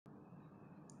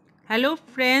Hello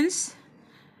friends,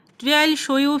 today I'll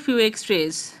show you a few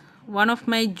x-rays. One of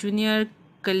my junior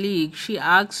colleagues, she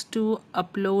asked to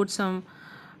upload some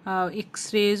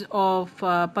x-rays of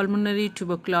pulmonary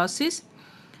tuberculosis.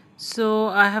 So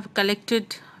I have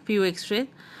collected few x-rays.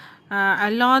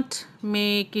 I'll not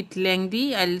make it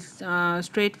lengthy. I'll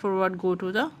straightforward go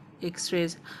to the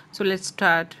x-rays. So let's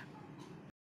start.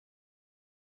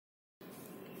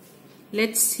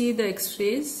 Let's see the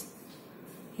x-rays.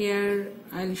 Here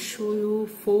I'll show you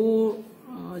four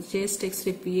chest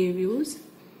x-ray PA views.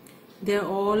 They are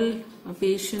all a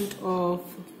patient of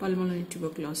pulmonary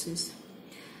tuberculosis.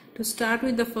 To start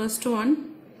with the first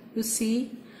one, you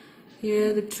see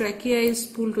here the trachea is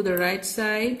pulled to the right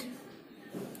side.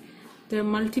 There are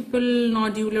multiple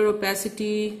nodular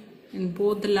opacity in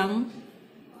both the lung,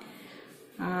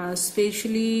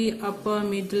 especially upper,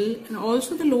 middle, and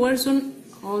also the lower zone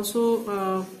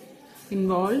also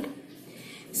involved.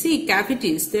 See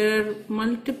cavities, there are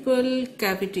multiple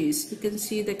cavities. You can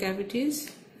see the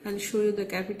cavities. I'll show you the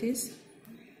cavities.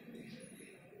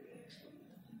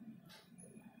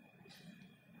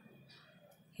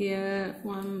 Here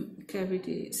one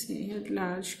cavity, see here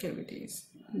large cavities.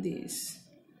 This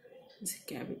is a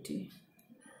cavity.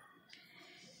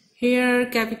 Here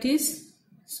cavities.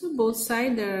 So both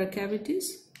sides there are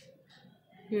cavities.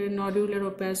 Here nodular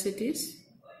opacities.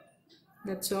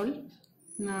 That's all.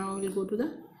 Now we'll go to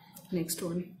the next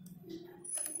one.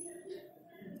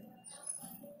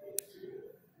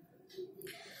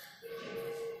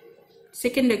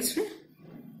 Second x-ray.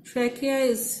 Trachea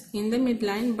is in the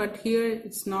midline, but here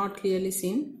it's not clearly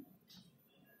seen.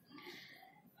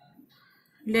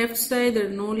 Left side there are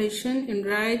no lesion. In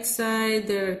right side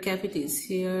there are cavities.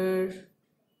 Here,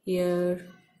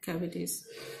 cavities.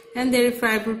 And there are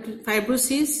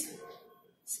fibrosis.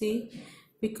 See,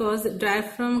 because the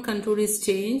diaphragm contour is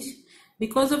changed.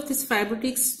 Because of this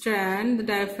fibrotic strand, the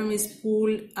diaphragm is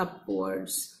pulled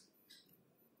upwards.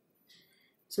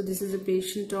 So this is a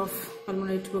patient of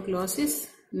pulmonary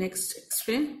tuberculosis. Next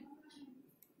x-ray.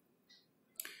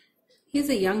 He is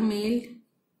a young male.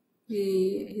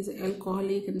 He is an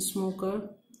alcoholic and smoker.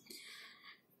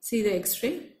 See the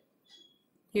x-ray.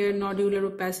 Here nodular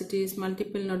opacities,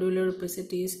 multiple nodular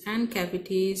opacities and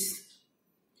cavities.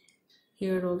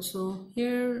 Here also,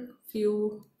 here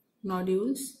few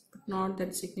nodules, but not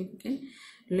that significant.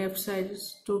 Left side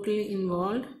is totally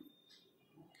involved.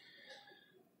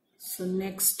 So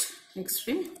next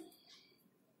x-ray.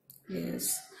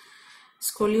 Yes,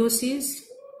 scoliosis.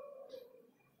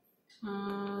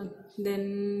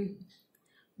 Then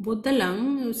both the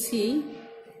lung, you see,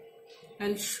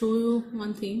 I'll show you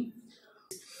one thing.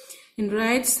 In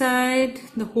right side,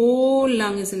 the whole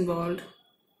lung is involved.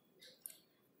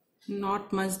 Not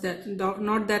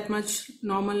that much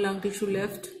normal lung tissue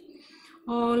left.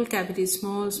 All cavities,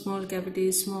 small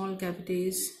cavities.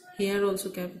 Here also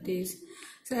cavities.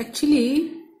 So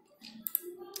actually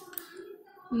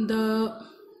the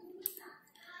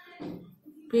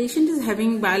patient is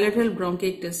having bilateral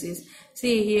bronchiectasis.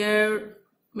 See here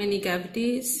many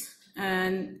cavities,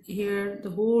 and here the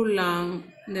whole lung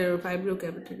there are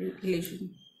fibrocavitary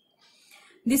lesion.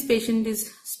 This patient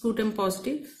is sputum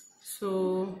positive.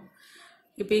 So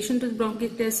a patient with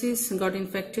bronchiectasis got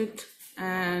infected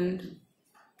and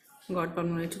got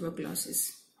pulmonary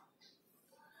tuberculosis.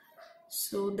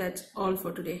 So that's all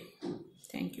for today.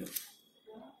 Thank you.